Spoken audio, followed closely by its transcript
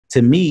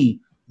to me,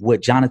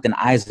 what Jonathan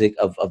Isaac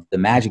of the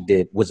Magic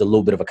did was a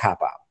little bit of a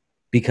cop out,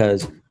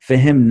 because for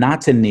him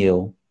not to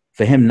kneel,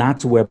 for him not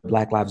to wear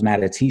Black Lives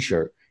Matter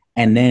t-shirt,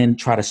 and then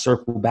try to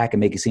circle back and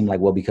make it seem like,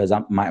 well, because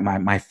I'm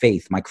my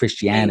faith, my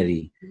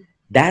Christianity,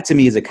 that to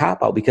me is a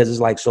cop out, because it's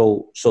like,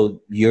 so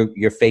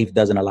your faith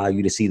doesn't allow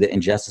you to see the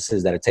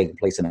injustices that are taking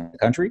place in the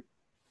country.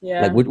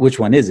 Yeah. Like which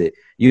one is it?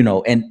 You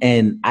know,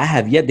 and I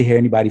have yet to hear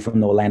anybody from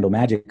the Orlando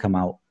Magic come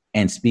out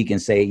and speak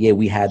and say, yeah,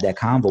 we had that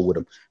convo with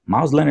him.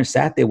 Miles Leonard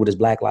sat there with his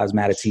Black Lives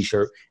Matter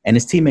t-shirt, and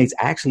his teammates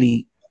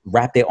actually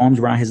wrapped their arms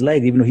around his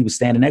leg, even though he was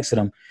standing next to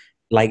them,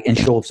 like in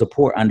show of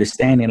support,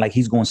 understanding like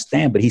he's going to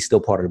stand, but he's still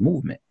part of the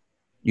movement.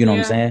 You know what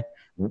I'm saying?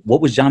 What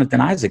was Jonathan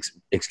Isaac's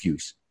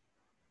excuse?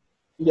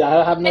 Yeah,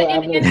 I have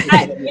no.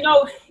 You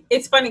know,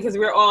 it's funny because I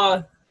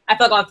feel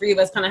like all three of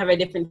us kind of have a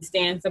different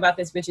stance about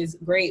this, which is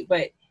great.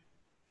 But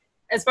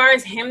as far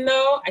as him,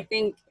 though, I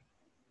think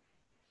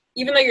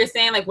even though you're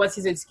saying like what's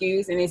his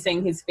excuse and he's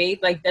saying his faith,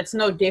 like that's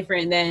no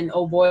different than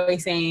oh boy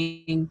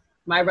saying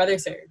my brother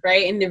served,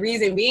 right? And the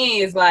reason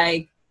being is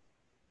like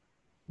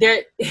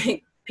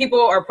people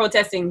are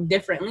protesting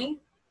differently,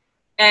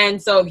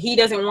 and so if he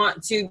doesn't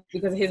want to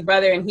because of his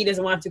brother and he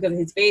doesn't want to because of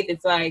his faith,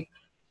 it's like,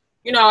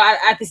 you know,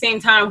 at the same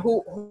time,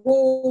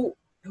 who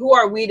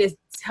are we to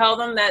tell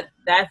them that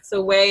that's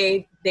the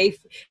way if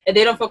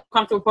they don't feel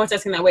comfortable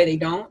protesting that way, they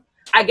don't.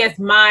 I guess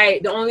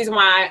the only reason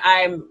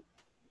why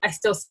I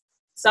still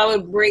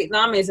celebrate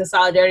them is the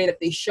solidarity that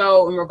they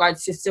show in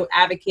regards to still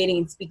advocating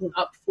and speaking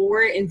up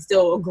for it and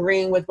still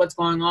agreeing with what's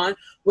going on.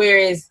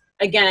 Whereas,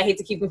 again, I hate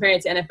to keep comparing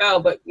it to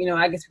NFL, but, you know,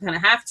 I guess we kind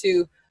of have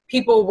to.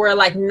 People were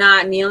like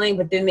not kneeling,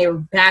 but then they were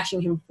bashing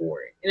him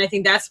for it. And I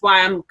think that's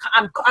why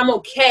I'm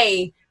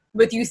okay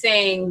with you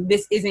saying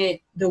this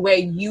isn't the way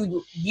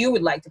you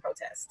would like to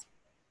protest.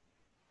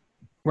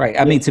 Right.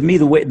 I mean, to me,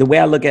 the way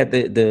I look at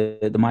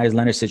the Myers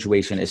Leonard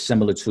situation is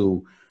similar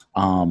to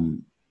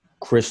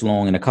Chris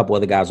Long and a couple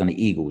other guys on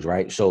the Eagles,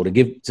 right? So to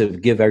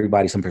give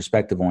everybody some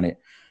perspective on it,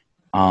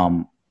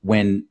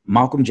 when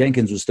Malcolm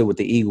Jenkins was still with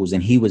the Eagles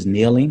and he was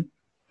kneeling,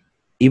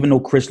 even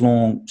though Chris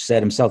Long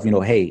said himself, you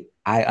know, hey,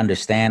 I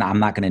understand, I'm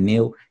not going to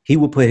kneel, he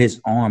would put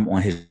his arm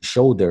on his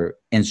shoulder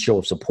in show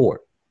of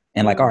support.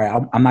 And like, all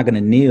right, I'm not going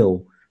to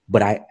kneel,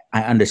 but I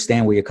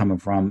understand where you're coming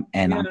from,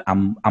 and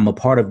I'm a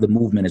part of the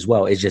movement as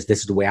well. It's just this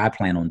is the way I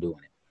plan on doing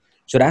it.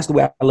 So that's the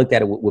way I looked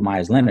at it with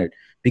Myers Leonard,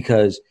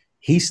 because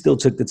he still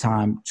took the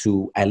time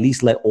to at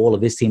least let all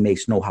of his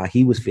teammates know how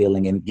he was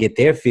feeling and get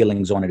their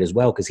feelings on it as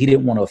well, because he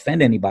didn't want to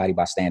offend anybody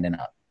by standing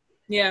up.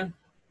 Yeah.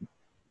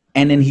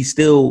 And then he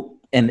still,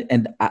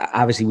 and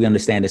obviously we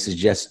understand this is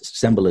just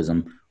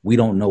symbolism. We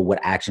don't know what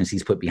actions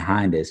he's put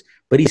behind this,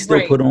 but he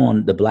still put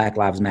on the Black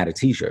Lives Matter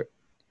t-shirt.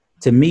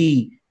 To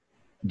me,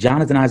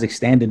 Jonathan Isaac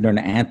standing during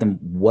the anthem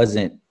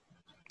wasn't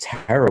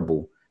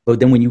terrible,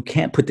 but then when you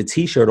can't put the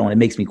t-shirt on, it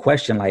makes me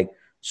question, like,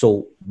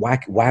 so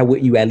why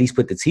wouldn't you at least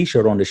put the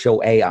t-shirt on to show,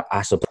 hey,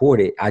 I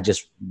support it, I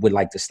just would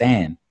like to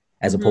stand,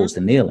 as opposed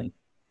to kneeling?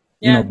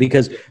 You know,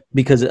 because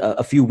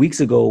a few weeks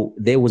ago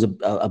there was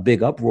a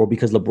big uproar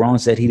because LeBron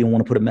said he didn't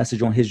want to put a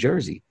message on his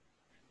jersey,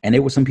 and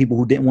there were some people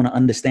who didn't want to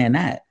understand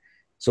that.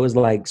 So it's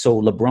like,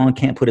 so LeBron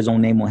can't put his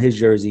own name on his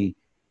jersey,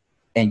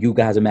 and you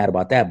guys are mad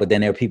about that, but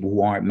then there are people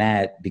who aren't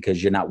mad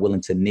because you're not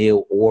willing to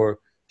kneel or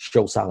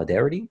show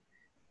solidarity.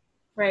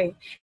 Right.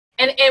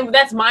 And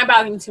that's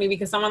mind-boggling to me,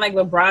 because someone like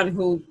LeBron,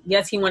 who,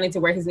 yes, he wanted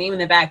to wear his name in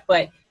the back,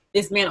 but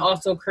this man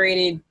also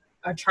created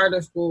a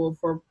charter school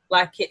for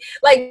Black kids.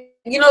 Like,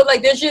 you know,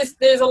 like there's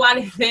a lot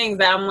of things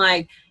that I'm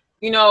like,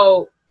 you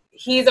know,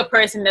 he's a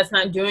person that's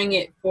not doing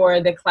it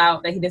for the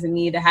clout, that he doesn't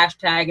need the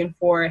hashtag and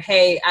for,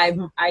 hey,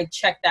 I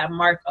checked that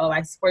mark of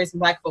I supported some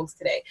Black folks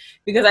today.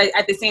 Because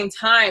at the same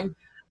time,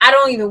 I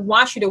don't even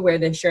want you to wear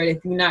this shirt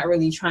if you're not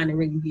really trying to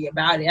really be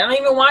about it. I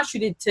don't even want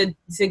you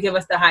to give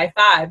us the high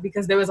five,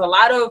 because there was a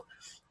lot of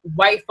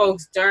white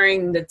folks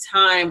during the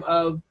time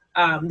of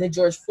the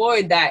George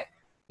Floyd that,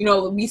 you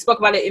know, we spoke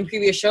about it in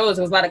previous shows.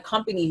 There was a lot of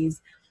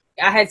companies.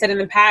 I had said in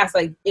the past,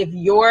 like, if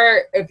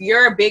you're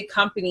a big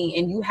company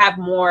and you have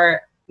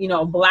more, you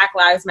know, Black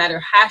Lives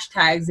Matter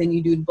hashtags than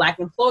you do Black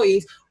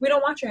employees, we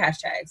don't want your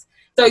hashtags.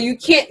 So you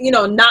can't, you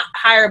know, not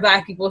hire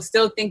Black people,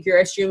 still think you're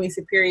extremely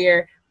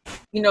superior,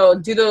 you know,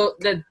 do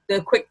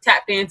the quick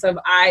tap dance of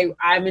I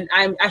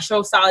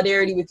show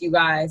solidarity with you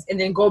guys, and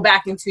then go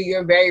back into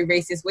your very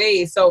racist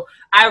ways. So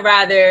I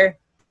rather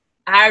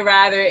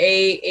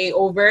a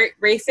overt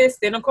racist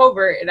than a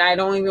covert, and I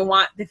don't even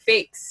want the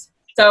fakes.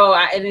 So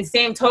in the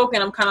same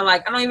token, I'm kind of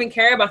like, I don't even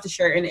care about the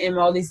shirt and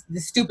all the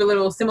stupid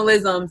little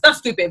symbolisms, not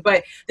stupid,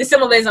 but the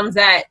symbolisms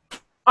that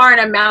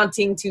aren't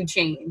amounting to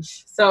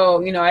change.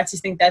 So, you know, I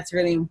just think that's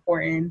really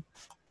important.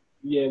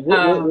 Yeah.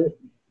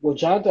 Well,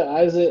 Jonathan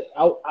Isaac,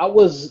 I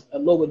was a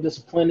little bit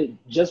disappointed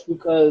just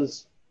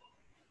because,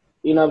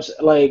 you know,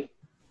 like,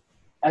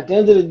 at the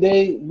end of the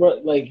day,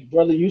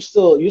 brother, you're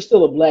still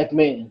a Black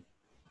man,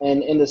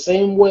 and in the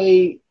same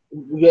way,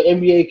 your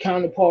NBA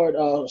counterpart,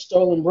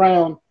 Sterling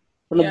Brown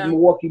from the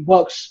Milwaukee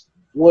Bucks,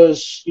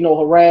 was, you know,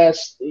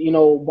 harassed, you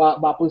know,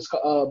 by police.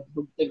 I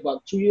think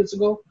about 2 years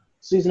ago,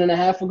 season and a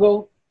half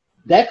ago.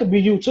 that could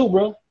be you too,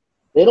 bro.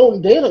 They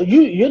don't.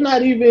 You're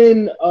not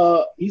even.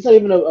 He's not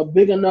even a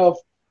big enough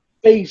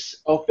face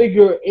or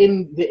figure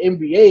in the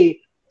NBA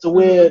to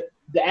where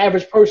the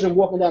average person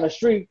walking down the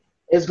street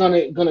is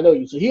gonna know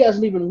you. So he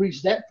hasn't even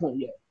reached that point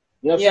yet.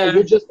 You know what I'm saying?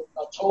 You're just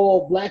a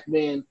tall black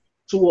man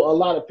to a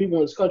lot of people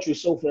in this country.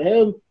 So for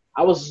him,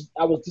 I was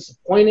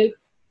disappointed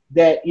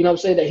that, you know what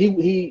I'm saying, that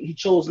he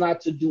chose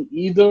not to do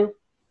either.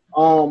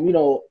 You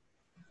know,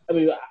 I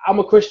mean, I'm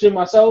a Christian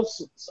myself,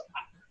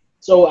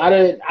 so I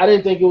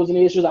didn't think it was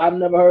any issues. I've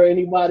never heard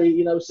anybody,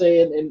 you know what I'm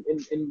saying,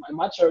 in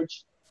my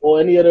church or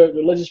any other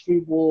religious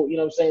people, you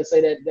know what I'm saying,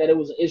 say that it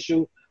was an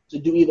issue to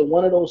do either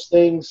one of those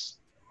things.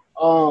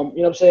 You know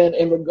what I'm saying?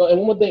 And one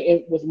more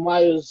thing with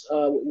Myers,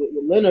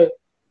 with Leonard,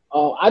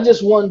 I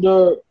just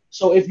wonder,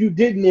 so if you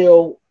did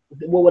kneel,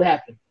 what would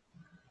happen?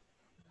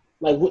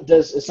 Like,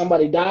 does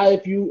somebody die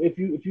if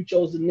you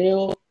chose to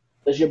kneel?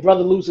 Does your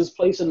brother lose his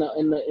place in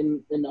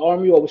the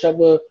army or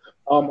whichever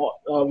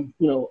you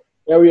know,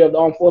 area of the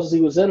armed forces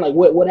he was in? Like,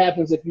 what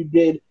happens if you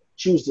did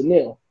choose to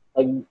kneel?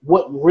 Like,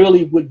 what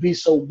really would be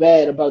so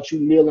bad about you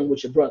kneeling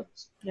with your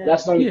brothers? Yeah.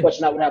 That's the only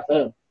question I would have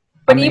for him.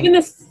 But even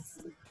the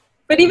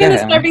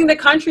serving the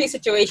country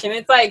situation,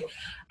 it's like,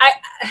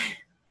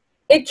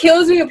 it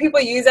kills me when people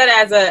use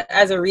that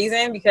as a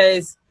reason,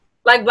 because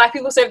like black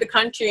people served the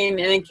country and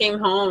then came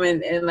home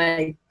and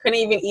like couldn't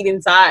even eat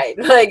inside.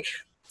 Like,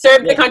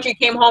 served the country,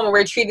 came home, and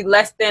we're treated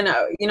less than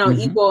you know,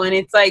 equal. And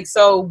it's like,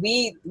 so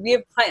we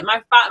have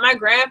my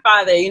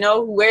grandfather, you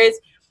know, who wears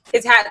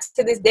his hat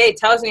to this day,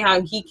 tells me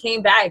how he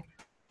came back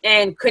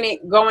and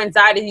couldn't go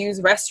inside to use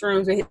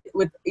restrooms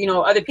with you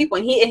know, other people,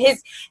 and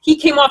he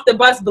came off the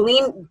bus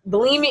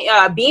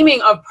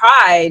beaming of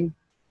pride,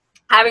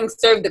 having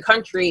served the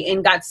country,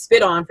 and got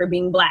spit on for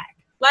being black.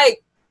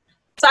 Like,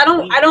 so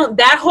I don't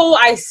that whole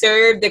I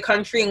served the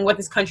country and what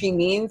this country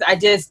means,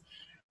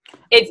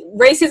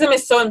 racism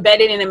is so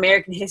embedded in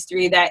American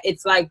history that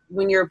it's like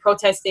when you're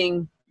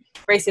protesting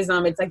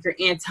racism, it's like you're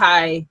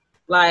anti,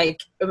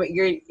 like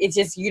it's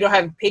just, you don't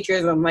have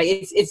patriotism. Like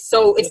it's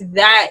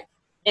that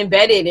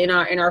embedded in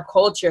our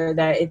culture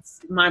that it's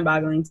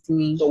mind-boggling to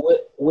me. So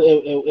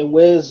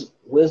where's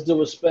the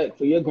respect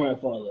for your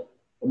grandfather,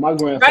 for my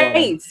grandfather,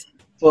 right,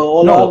 for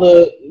all the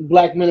other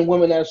black men and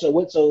women that are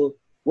with? So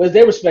where's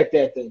their respect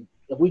at then?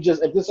 If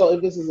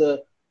this is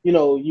a, you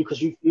know,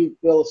 because you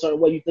feel a certain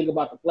way, you think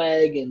about the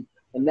flag and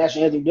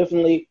national anthem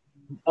differently.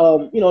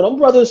 You know, them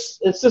brothers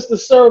and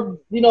sisters served,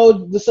 you know,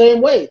 the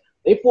same way.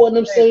 They fought in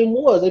them same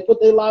wars. They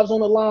put their lives on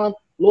the line.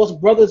 Lost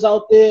brothers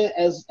out there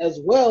as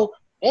well,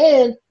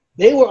 and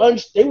they were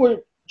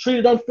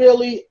treated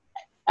unfairly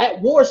at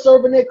war,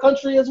 serving their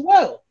country as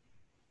well,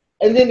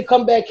 and then to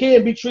come back here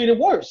and be treated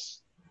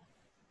worse.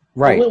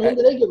 Right? When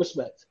did they get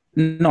respect?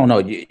 No,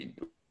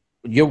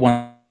 you're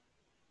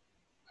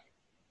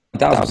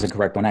 1,000%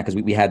 correct on that, because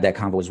we had that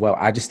convo as well.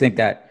 I just think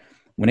that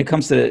when it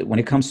comes to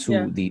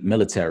the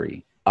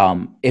military,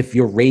 if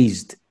you're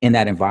raised in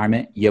that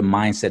environment, your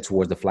mindset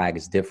towards the flag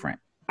is different.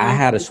 I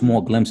had a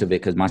small glimpse of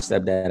it because my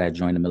stepdad had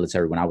joined the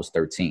military when I was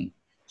 13.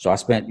 So I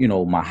spent, you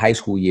know, my high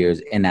school years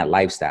in that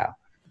lifestyle.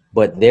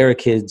 But there are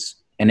kids,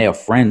 and there are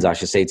friends, I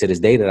should say, to this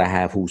day that I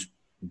have who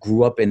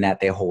grew up in that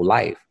their whole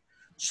life.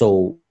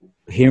 So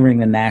hearing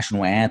the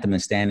national anthem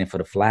and standing for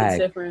the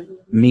flag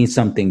means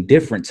something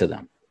different to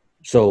them.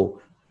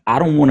 So I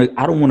don't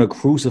want to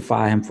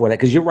crucify him for that,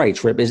 because you're right,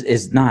 Trip.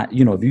 It's not,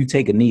 you know, if you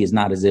take a knee, it's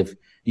not as if,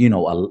 you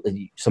know,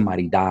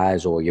 somebody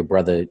dies or your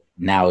brother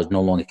now is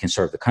no longer can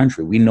serve the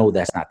country. We know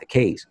that's not the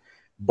case.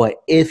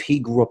 But if he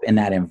grew up in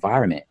that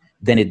environment,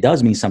 then it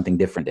does mean something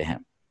different to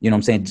him. You know what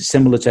I'm saying?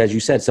 Similar to, as you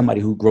said,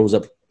 somebody who grows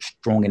up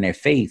strong in their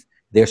faith,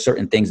 there are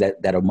certain things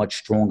that are much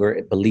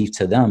stronger belief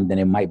to them than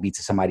it might be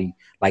to somebody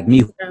like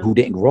me who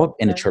didn't grow up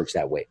in the church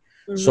that way.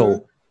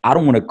 So I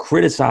don't want to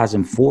criticize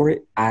him for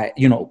it.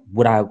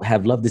 Would I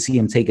have loved to see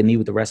him take a knee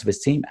with the rest of his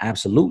team?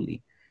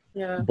 Absolutely.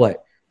 Yeah.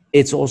 But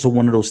it's also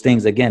one of those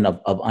things, again,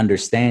 of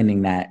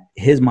understanding that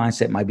his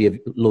mindset might be a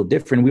little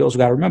different. We also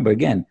got to remember,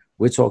 again,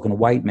 we're talking a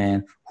white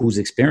man whose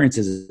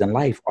experiences in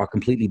life are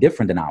completely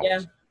different than ours. Yeah.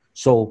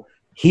 So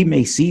he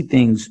may see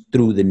things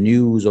through the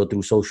news or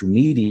through social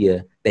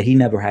media that he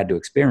never had to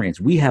experience.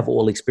 We have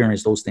all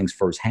experienced those things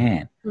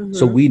firsthand.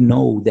 So we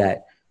know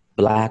that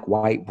black,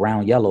 white,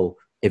 brown, yellow,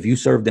 if you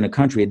served in a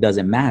country, it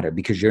doesn't matter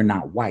because you're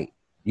not white.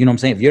 You know what I'm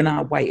saying? If you're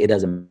not white, it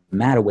doesn't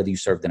matter whether you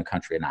served in a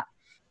country or not.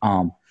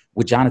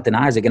 With Jonathan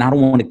Isaac, and I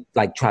don't want to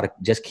like try to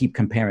just keep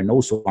comparing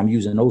those, so I'm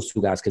using those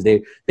two guys because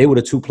they were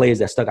the two players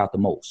that stuck out the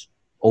most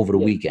over the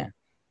weekend.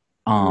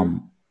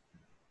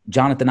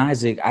 Jonathan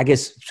Isaac, I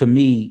guess to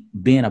me,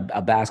 being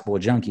a basketball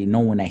junkie,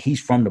 knowing that he's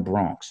from the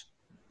Bronx,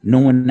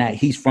 knowing that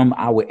he's from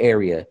our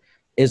area,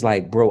 is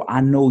like, bro, I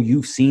know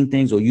you've seen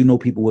things or you know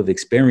people who have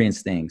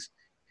experienced things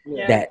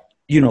that,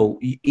 you know,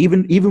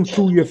 even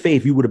through your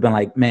faith, you would have been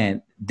like,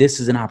 man, this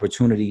is an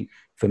opportunity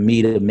for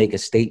me to make a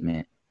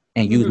statement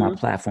and use my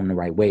platform the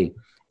right way.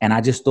 And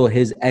I just thought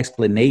his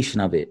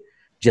explanation of it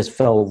just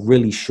fell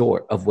really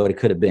short of what it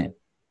could have been.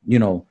 You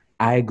know,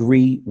 I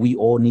agree. We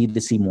all need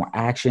to see more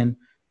action.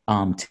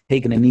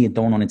 taking a knee and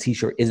throwing on a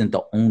t-shirt isn't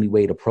the only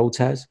way to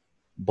protest.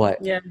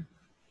 But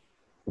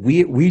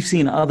we've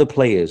seen other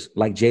players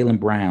like Jaylen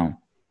Brown,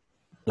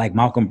 like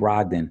Malcolm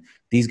Brogdon,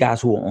 these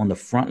guys who are on the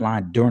front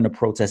line during the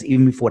protest,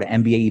 even before the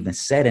NBA even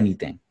said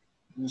anything.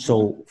 Mm-hmm.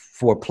 So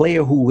for a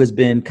player who has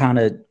been kind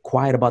of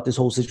quiet about this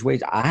whole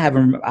situation, I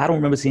don't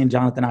remember seeing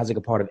Jonathan Isaac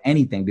a part of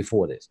anything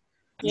before this.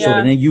 Yeah. So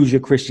to then use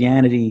your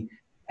Christianity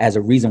as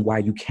a reason why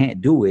you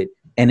can't do it,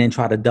 and then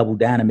try to double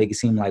down and make it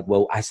seem like,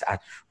 well,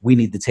 we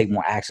need to take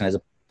more action as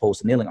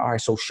opposed to kneeling. All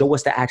right, so show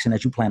us the action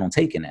that you plan on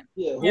taking then.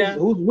 Yeah,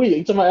 who's we?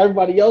 You talking about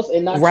everybody else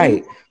and not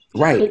right,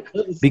 you? Right.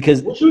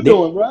 Because what you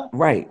doing, bro?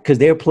 Right, because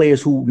there are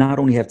players who not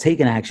only have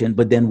taken action,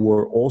 but then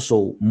were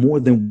also more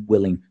than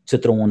willing to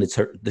throw on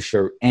the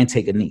shirt and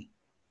take a knee.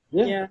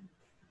 Yeah.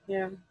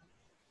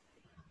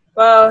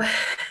 Well,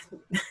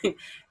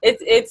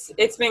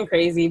 it's been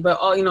crazy, but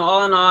all in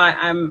all,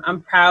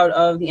 I'm proud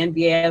of the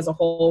NBA as a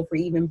whole for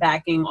even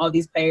backing all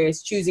these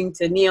players, choosing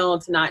to kneel,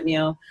 to not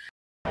kneel.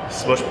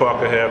 Smush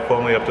Parker here,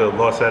 formerly of the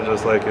Los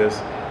Angeles Lakers,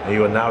 and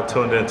you are now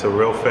tuned in to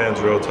Real Fans,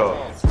 Real Talk.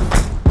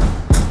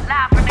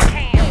 Live from the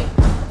can.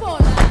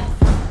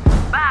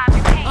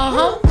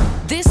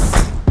 This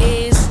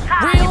is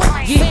Real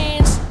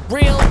Fans,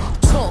 Real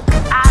Talk.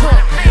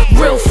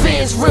 Real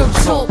Fans, Real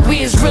Talk.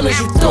 We as real as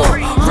you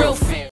thought. Real